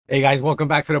Hey guys, welcome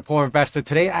back to the Poor Investor.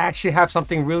 Today I actually have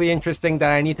something really interesting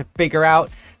that I need to figure out,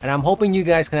 and I'm hoping you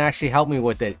guys can actually help me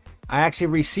with it. I actually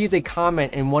received a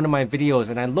comment in one of my videos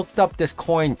and I looked up this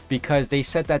coin because they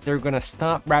said that they're going to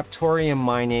stop Raptorium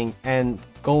mining and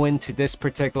go into this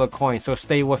particular coin. So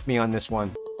stay with me on this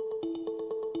one.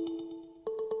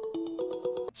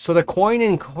 So the coin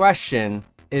in question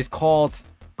is called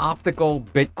Optical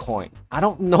Bitcoin. I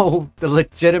don't know the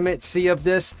legitimacy of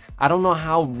this. I don't know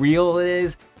how real it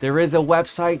is. There is a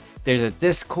website, there's a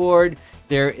Discord,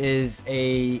 there is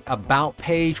a about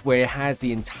page where it has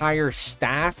the entire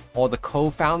staff, all the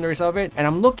co-founders of it, and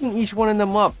I'm looking each one of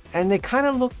them up and they kind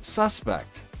of look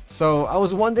suspect. So I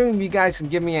was wondering if you guys can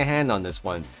give me a hand on this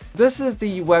one. This is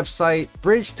the website.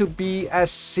 Bridge to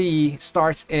BSC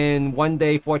starts in 1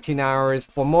 day, 14 hours.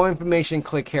 For more information,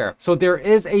 click here. So there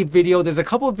is a video. There's a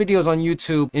couple of videos on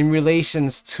YouTube in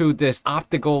relations to this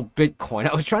Optical Bitcoin.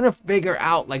 I was trying to figure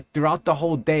out, like, throughout the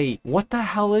whole day, what the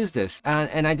hell is this?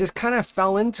 And I just kind of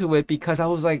fell into it because I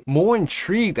was like more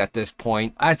intrigued at this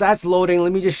point. As that's loading,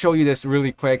 let me just show you this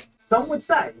really quick. Some would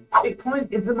say Bitcoin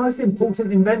is the most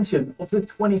important invention of the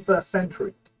 21st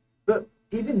century. But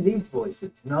even these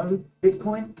voices know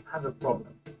Bitcoin has a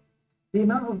problem. The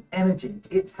amount of energy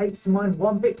it takes to mine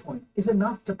one Bitcoin is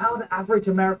enough to power the average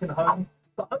American home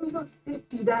for over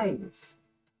 50 days.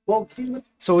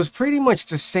 So it's pretty much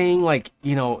just saying, like,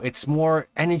 you know, it's more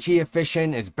energy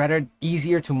efficient, it's better,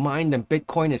 easier to mine than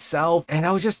Bitcoin itself. And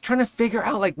I was just trying to figure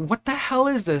out, like, what the hell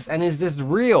is this? And is this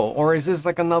real? Or is this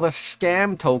like another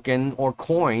scam token or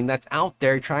coin that's out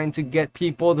there trying to get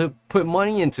people to put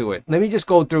money into it? Let me just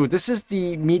go through. This is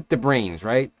the Meet the Brains,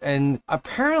 right? And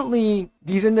apparently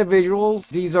these individuals,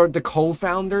 these are the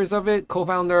co-founders of it.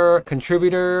 Co-founder,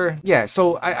 contributor. Yeah,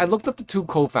 so I looked up the two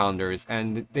co-founders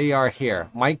and they are here.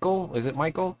 Michael, is it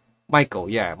Michael? Michael,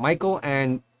 yeah. Michael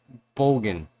and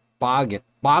Bogdan.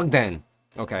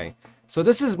 Okay, so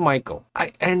this is Michael.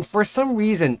 And for some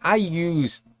reason, I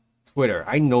use Twitter.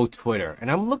 I know Twitter. And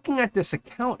I'm looking at this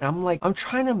account and I'm like, I'm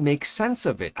trying to make sense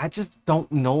of it. I just don't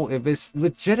know if it's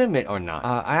legitimate or not.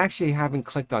 I actually haven't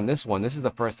clicked on this one. This is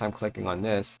the first time clicking on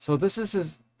this. So this is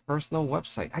his personal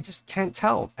website. I just can't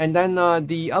tell. And then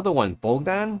the other one,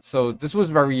 Bogdan. So this was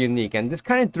very unique and this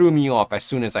kind of threw me off as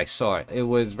soon as I saw it. It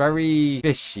was very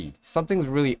fishy. Something's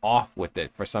really off with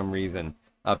it for some reason.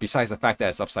 Besides the fact that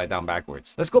it's upside down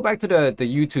backwards. Let's go back to the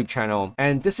YouTube channel.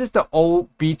 And this is the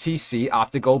oBTC,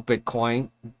 Optical Bitcoin.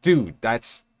 Dude,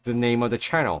 that's the name of the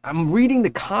channel. I'm reading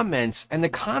the comments and the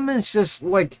comments just,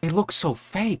 like, they look so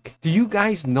fake. Do you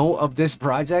guys know of this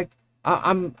project?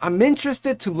 I'm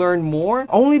interested to learn more,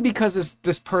 only because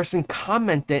this person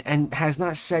commented and has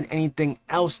not said anything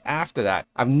else after that.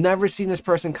 I've never seen this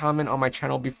person comment on my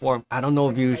channel before. I don't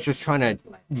know if he was just trying to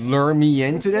lure me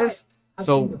into this.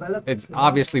 So it's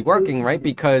obviously working, right?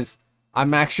 Because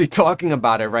I'm actually talking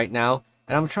about it right now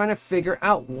and I'm trying to figure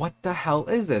out what the hell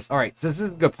is this. All right, so this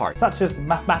is the good part. Such as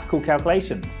mathematical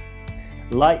calculations.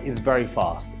 Light is very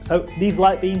fast, so these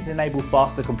light beams enable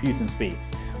faster computing speeds,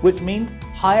 which means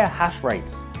higher hash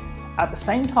rates. At the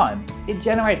same time, it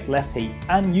generates less heat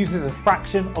and uses a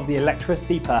fraction of the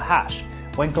electricity per hash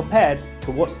when compared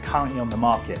to what's currently on the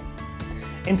market.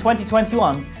 In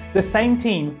 2021, the same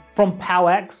team from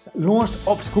PowerX launched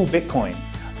Optical Bitcoin.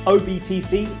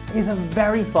 oBTC is a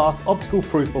very fast optical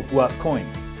proof of work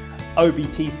coin.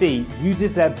 oBTC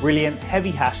uses their brilliant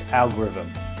heavy hash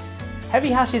algorithm. Heavy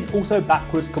hash is also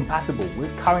backwards compatible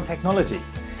with current technology.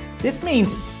 This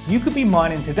means you could be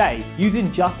mining today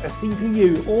using just a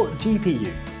CPU or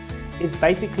GPU. It's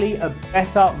basically a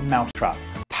better mousetrap.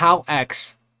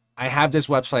 PowerX, I have this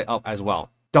website up as well.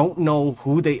 Don't know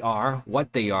who they are,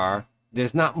 what they are.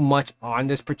 There's not much on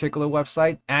this particular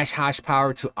website. Ash hash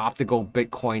power to Optical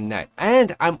Bitcoin net.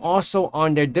 And I'm also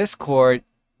on their Discord,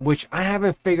 which I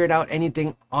haven't figured out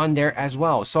anything on there as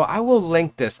well. So I will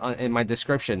link this in my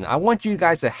description. I want you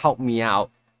guys to help me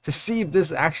out to see if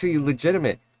this is actually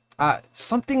legitimate.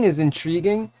 Something is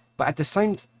intriguing, but at the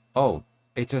same oh,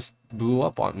 it just blew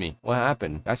up on me. What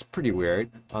happened? That's pretty weird,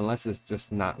 unless it's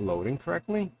just not loading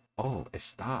correctly. Oh, it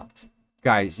stopped.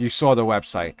 Guys, you saw the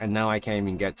website and now I can't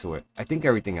even get to it. I think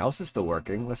everything else is still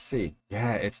working. Let's see.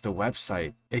 Yeah, it's the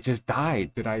website. It just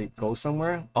died. Did I go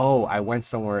somewhere? Oh, I went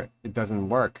somewhere. It doesn't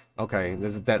work. Okay,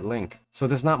 there's a dead link. So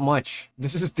there's not much.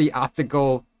 This is the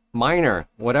optical miner,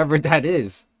 whatever that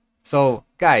is. So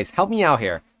guys, help me out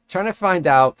here. Trying to find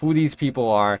out who these people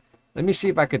are. Let me see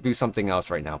if I could do something else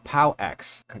right now.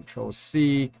 PowerX, Control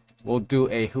C. We'll do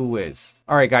a who is.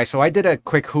 All right, guys, so I did a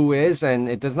quick who is and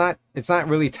it's not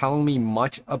really telling me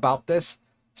much about this.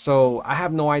 So I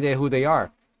have no idea who they are.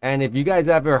 And if you guys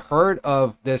ever heard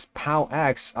of this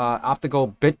PowerX,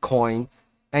 Optical Bitcoin,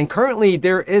 And currently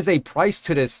there is a price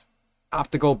to this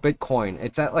Optical Bitcoin.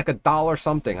 It's at like $1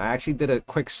 something. I actually did a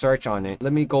quick search on it.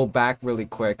 Let me go back really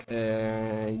quick.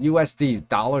 USD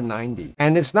 $1.90,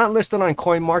 and it's not listed on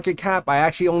CoinMarketCap. I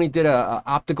actually only did a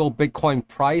Optical Bitcoin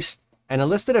price, and it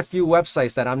listed a few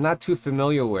websites that I'm not too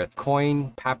familiar with.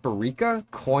 Coin Paprika,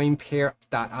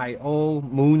 Coinpair.io,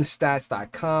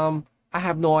 Moonstats.com. I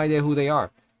have no idea who they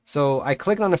are. So I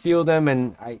clicked on a few of them,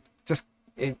 and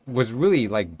it was really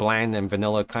like bland and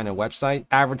vanilla kind of website.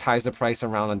 Advertised the price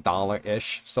around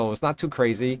 $1-ish, so it's not too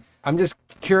crazy. I'm just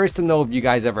curious to know if you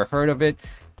guys ever heard of it.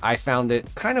 I found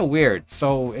it kind of weird,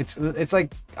 so it's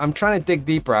like I'm trying to dig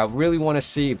deeper. I really want to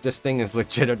see if this thing is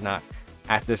legit or not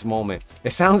at this moment.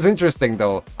 It sounds interesting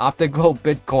though. Optical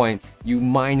Bitcoin, you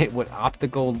mine it with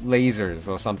optical lasers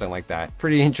or something like that.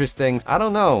 Pretty interesting. I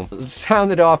don't know.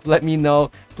 Sound it off, let me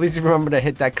know. Please remember to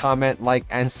hit that comment, like,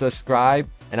 and subscribe.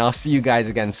 And I'll see you guys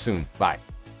again soon. Bye.